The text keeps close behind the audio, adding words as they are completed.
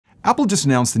Apple just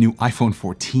announced the new iPhone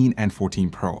 14 and 14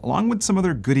 Pro, along with some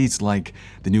other goodies like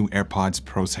the new AirPods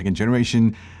Pro 2nd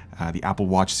generation, the Apple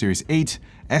Watch Series 8,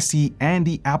 SE, and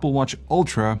the Apple Watch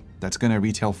Ultra that's going to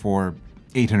retail for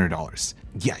 $800.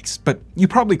 Yikes, but you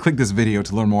probably clicked this video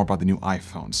to learn more about the new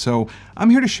iPhone, so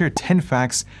I'm here to share 10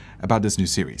 facts about this new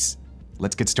series.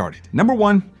 Let's get started. Number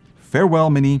 1, farewell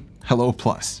Mini, hello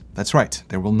Plus. That's right,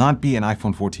 there will not be an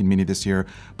iPhone 14 mini this year,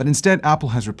 but instead Apple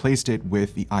has replaced it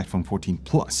with the iPhone 14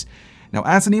 Plus. Now,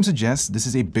 as the name suggests, this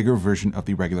is a bigger version of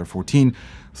the regular 14,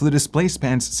 so the display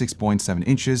spans 6.7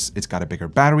 inches, it's got a bigger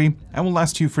battery, and will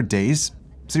last you for days.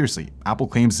 Seriously, Apple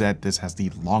claims that this has the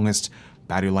longest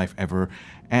battery life ever,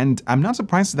 and I'm not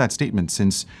surprised at that statement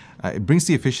since it brings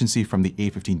the efficiency from the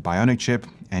A15 BIONIC chip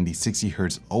and the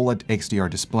 60Hz OLED XDR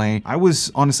display. I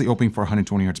was honestly hoping for a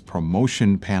 120Hz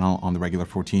ProMotion panel on the regular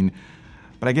 14,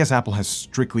 but I guess Apple has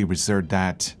strictly reserved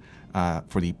that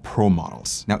for the Pro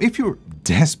models. Now, if you're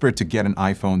desperate to get an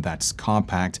iPhone that's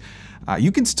compact,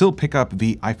 you can still pick up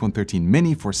the iPhone 13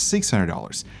 mini for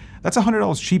 $600. That's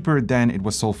 $100 cheaper than it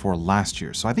was sold for last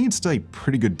year, so I think it's still a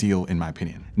pretty good deal in my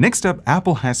opinion. Next up,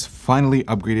 Apple has finally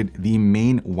upgraded the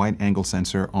main wide-angle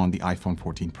sensor on the iPhone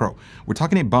 14 Pro. We're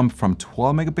talking a bump from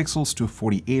 12 megapixels to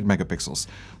 48 megapixels.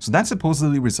 So that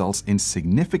supposedly results in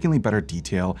significantly better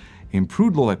detail,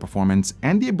 improved low light performance,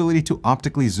 and the ability to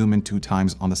optically zoom in 2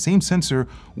 times on the same sensor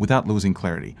without losing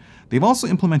clarity. They've also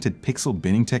implemented pixel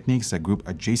binning techniques that group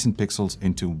adjacent pixels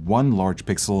into one large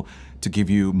pixel to give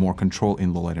you more control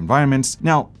in low light environments.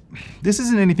 Now, this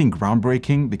isn't anything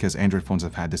groundbreaking because Android phones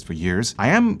have had this for years. I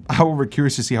am, however,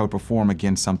 curious to see how it perform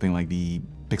against something like the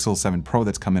Pixel 7 Pro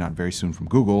that's coming out very soon from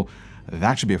Google.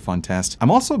 That should be a fun test.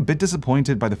 I'm also a bit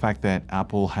disappointed by the fact that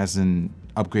Apple hasn't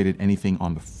upgraded anything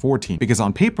on the 14 because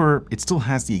on paper, it still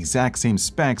has the exact same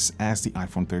specs as the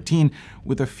iPhone 13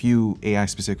 with a few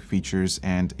AI-specific features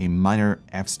and a minor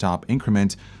f-stop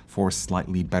increment for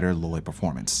slightly better low-light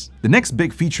performance. The next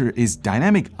big feature is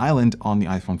Dynamic Island on the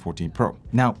iPhone 14 Pro.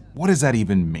 Now, what does that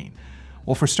even mean?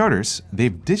 Well, for starters,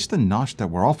 they've ditched the notch that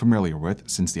we're all familiar with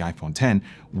since the iPhone 10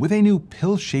 with a new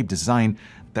pill-shaped design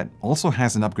that also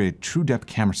has an upgraded true depth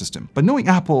camera system. But knowing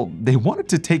Apple, they wanted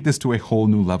to take this to a whole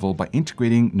new level by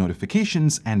integrating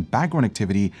notifications and background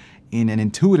activity in an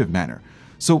intuitive manner.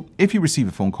 So if you receive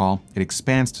a phone call, it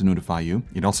expands to notify you.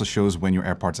 It also shows when your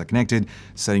AirPods are connected,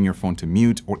 setting your phone to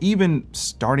mute, or even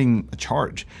starting a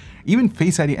charge. Even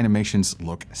Face ID animations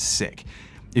look sick.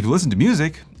 If you listen to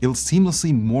music, it'll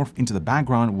seamlessly morph into the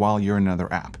background while you're in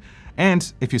another app.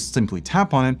 And if you simply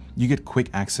tap on it, you get quick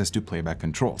access to playback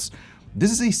controls.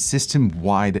 This is a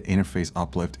system-wide interface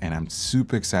uplift, and I'm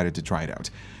super excited to try it out.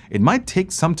 It might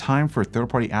take some time for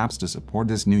third-party apps to support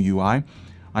this new UI.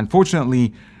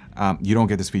 Unfortunately, you don't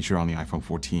get this feature on the iPhone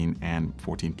 14 and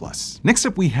 14 Plus. Next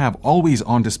up, we have always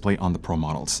on display on the Pro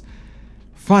models.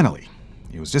 Finally,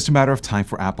 it was just a matter of time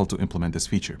for Apple to implement this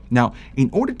feature. Now, in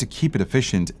order to keep it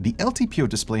efficient, the LTPO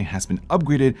display has been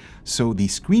upgraded so the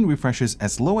screen refreshes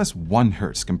as low as 1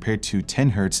 Hz compared to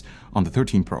 10 Hz on the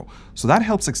 13 Pro. So that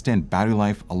helps extend battery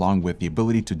life along with the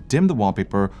ability to dim the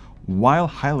wallpaper while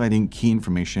highlighting key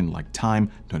information like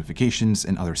time, notifications,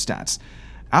 and other stats.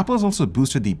 Apple has also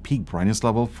boosted the peak brightness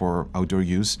level for outdoor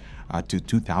use to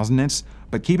 2000 nits,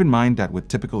 but keep in mind that with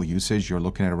typical usage, you're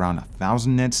looking at around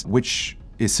 1000 nits, which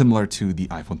is similar to the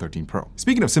iPhone 13 Pro.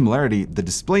 Speaking of similarity, the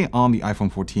display on the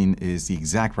iPhone 14 is the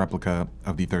exact replica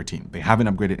of the 13. They haven't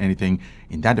upgraded anything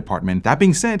in that department. That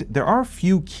being said, there are a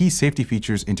few key safety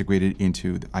features integrated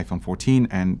into the iPhone 14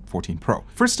 and 14 Pro.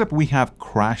 First up, we have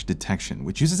crash detection,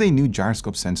 which uses a new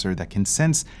gyroscope sensor that can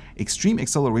sense extreme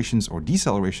accelerations or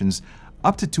decelerations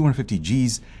up to 250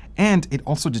 Gs, and it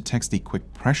also detects the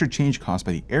quick pressure change caused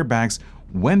by the airbags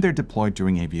when they're deployed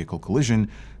during a vehicle collision,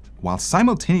 while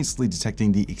simultaneously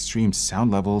detecting the extreme sound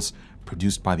levels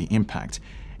produced by the impact.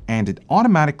 And it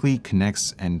automatically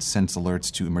connects and sends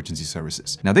alerts to emergency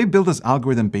services. Now, they built this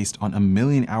algorithm based on 1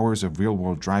 million hours of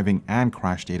real-world driving and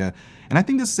crash data, and I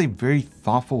think this is a very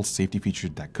thoughtful safety feature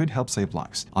that could help save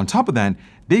lives. On top of that,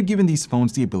 they've given these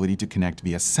phones the ability to connect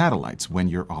via satellites when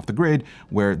you're off the grid,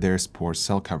 where there's poor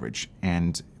cell coverage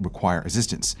and require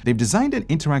assistance. They've designed an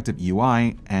interactive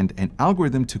UI and an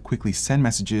algorithm to quickly send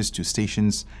messages to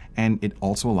stations, and it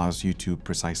also allows you to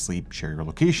precisely share your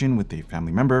location with a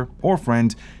family member or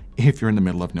friend if you're in the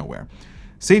middle of nowhere.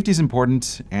 Safety is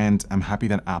important, and I'm happy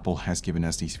that Apple has given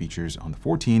us these features on the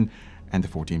 14 and the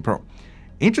 14 Pro.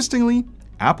 Interestingly,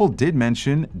 Apple did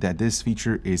mention that this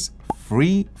feature is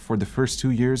free for the first 2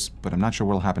 years, but I'm not sure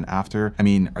what will happen after. I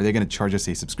mean, are they going to charge us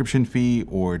a subscription fee,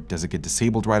 or does it get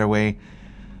disabled right away?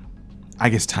 I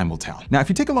guess time will tell. Now, if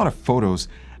you take a lot of photos,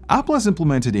 Apple has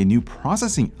implemented a new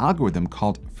processing algorithm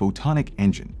called Photonic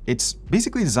Engine. It's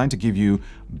basically designed to give you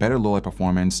better low-light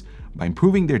performance by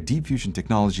improving their deep fusion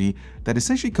technology that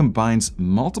essentially combines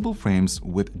multiple frames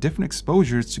with different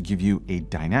exposures to give you a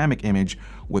dynamic image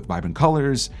with vibrant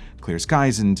colors, clear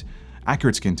skies, and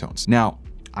accurate skin tones. Now,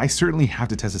 I certainly have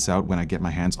to test this out when I get my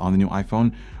hands on the new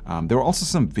iPhone. There are also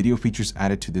some video features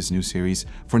added to this new series.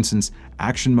 For instance,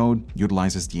 Action Mode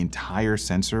utilizes the entire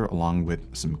sensor along with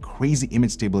some crazy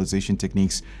image stabilization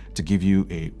techniques to give you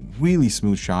a really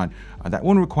smooth shot that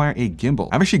won't require a gimbal.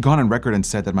 I've actually gone on record and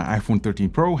said that my iPhone 13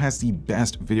 Pro has the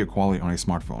best video quality on a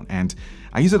smartphone, and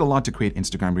I use it a lot to create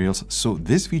Instagram Reels, so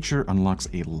this feature unlocks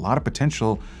a lot of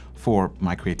potential for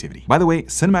my creativity. By the way,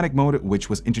 Cinematic Mode, which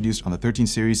was introduced on the 13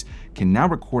 series, can now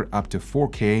record up to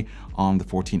 4K on the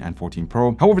 14 and 14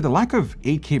 Pro. However, the lack of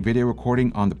 8K video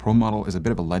recording on the Pro model is a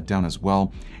bit of a letdown as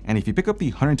well. And if you pick up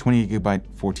the 128GB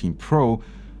 14 Pro,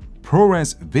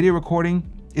 ProRes video recording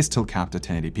is still capped at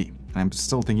 1080p. And I'm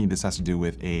still thinking this has to do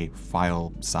with a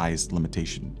file size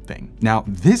limitation thing. Now,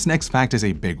 this next fact is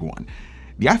a big one.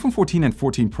 The iPhone 14 and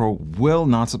 14 Pro will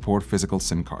not support physical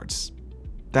SIM cards.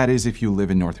 That is, if you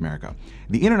live in North America.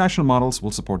 The international models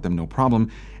will support them no problem,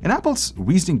 and Apple's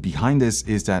reasoning behind this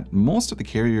is that most of the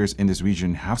carriers in this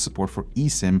region have support for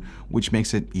eSIM, which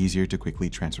makes it easier to quickly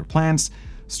transfer plans,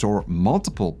 store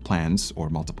multiple plans or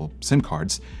multiple SIM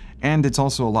cards, and it's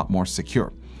also a lot more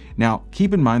secure. Now,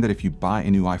 keep in mind that if you buy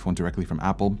a new iPhone directly from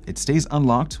Apple, it stays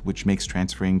unlocked, which makes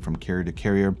transferring from carrier to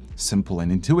carrier simple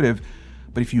and intuitive.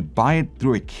 But if you buy it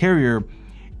through a carrier,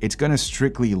 it's going to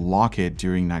strictly lock it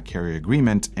during that carrier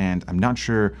agreement, and I'm not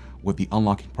sure what the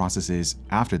unlocking process is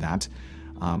after that.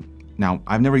 Now,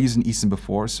 I've never used an eSIM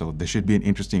before, so this should be an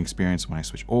interesting experience when I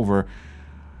switch over,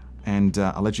 and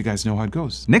I'll let you guys know how it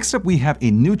goes. Next up, we have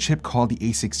a new chip called the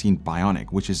A16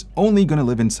 BIONIC, which is only going to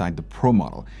live inside the Pro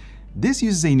model. This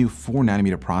uses a new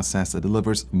 4nm process that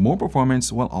delivers more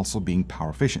performance while also being power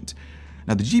efficient.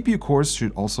 Now, the GPU cores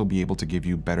should also be able to give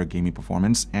you better gaming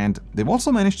performance, and they've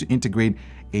also managed to integrate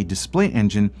a display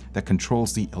engine that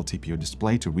controls the LTPO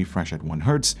display to refresh at 1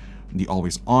 Hz, the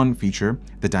always-on feature,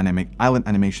 the dynamic island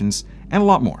animations, and a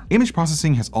lot more. Image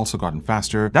processing has also gotten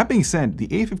faster. That being said, the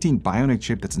A15 BIONIC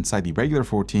chip that's inside the regular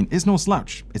 14 is no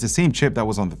slouch. It's the same chip that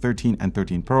was on the 13 and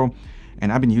 13 Pro,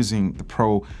 and I've been using the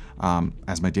Pro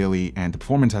as my daily, and the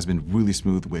performance has been really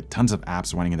smooth with tons of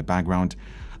apps running in the background.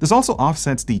 This also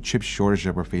offsets the chip shortage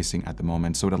that we're facing at the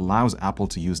moment, so it allows Apple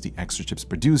to use the extra chips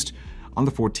produced on the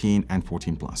 14 and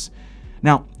 14 Plus.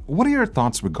 Now, what are your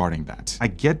thoughts regarding that? I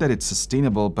get that it's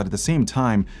sustainable, but at the same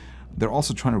time, they're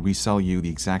also trying to resell you the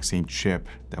exact same chip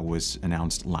that was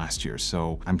announced last year.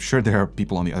 So I'm sure there are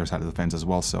people on the other side of the fence as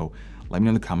well. So let me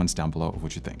know in the comments down below of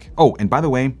what you think. Oh, and by the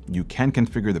way, you can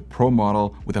configure the Pro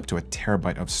model with up to 1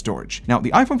 TB of storage. Now,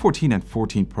 the iPhone 14 and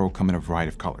 14 Pro come in a variety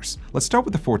of colors. Let's start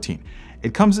with the 14.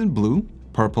 It comes in blue,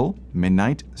 purple,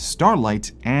 midnight,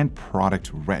 starlight, and product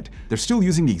red. They're still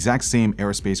using the exact same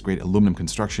aerospace grade aluminum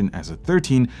construction as a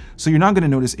 13, so you're not going to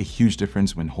notice a huge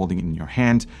difference when holding it in your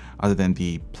hand, other than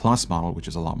the Plus model, which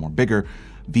is a lot more bigger.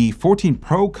 The 14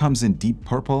 Pro comes in deep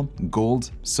purple,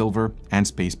 gold, silver, and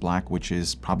space black, which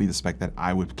is probably the spec that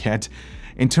I would get.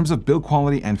 In terms of build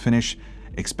quality and finish,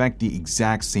 expect the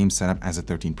exact same setup as the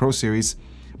 13 Pro series,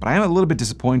 but I am a little bit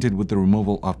disappointed with the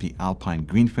removal of the Alpine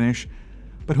green finish.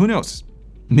 But who knows?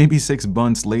 Maybe 6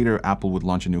 months later, Apple would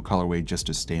launch a new colorway just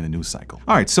to stay in the news cycle.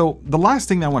 All right, so the last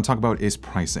thing that I want to talk about is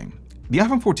pricing. The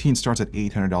iPhone 14 starts at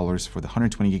 $800 for the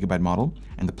 120GB model,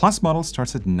 and the Plus model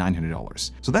starts at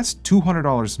 $900. So that's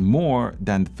 $200 more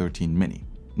than the 13 mini.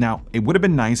 Now, it would have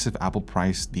been nice if Apple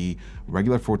priced the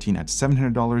regular 14 at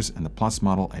 $700 and the Plus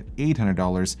model at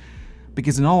 $800,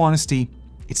 because in all honesty,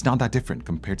 it's not that different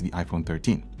compared to the iPhone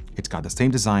 13. It's got the same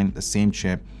design, the same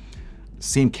chip,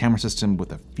 same camera system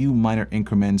with a few minor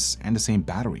increments, and the same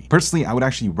battery. Personally, I would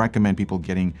actually recommend people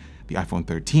getting the iPhone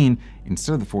 13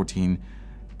 instead of the 14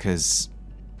 because,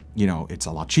 you know, it's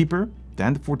a lot cheaper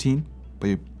than the 14, but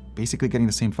you're basically getting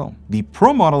the same phone. The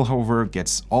Pro model, however,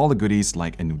 gets all the goodies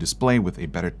like a new display with a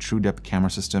better true depth camera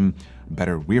system,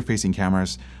 better rear-facing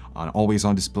cameras, an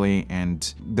always-on display,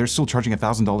 and they're still charging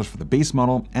 $1,000 for the base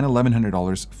model and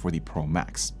 $1,100 for the Pro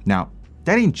Max. Now,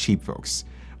 that ain't cheap, folks,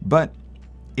 but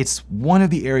it's one of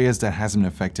the areas that hasn't been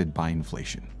affected by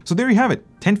inflation. So there you have it,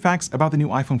 10 facts about the new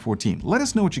iPhone 14. Let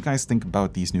us know what you guys think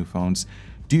about these new phones.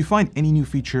 Do you find any new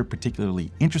feature particularly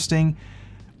interesting?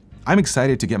 I'm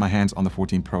excited to get my hands on the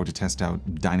 14 Pro to test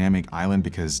out Dynamic Island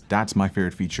because that's my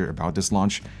favorite feature about this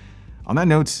launch. On that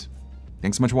note,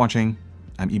 thanks so much for watching.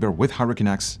 I'm Iber with Hardware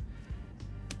Canucks,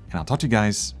 and I'll talk to you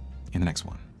guys in the next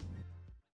one.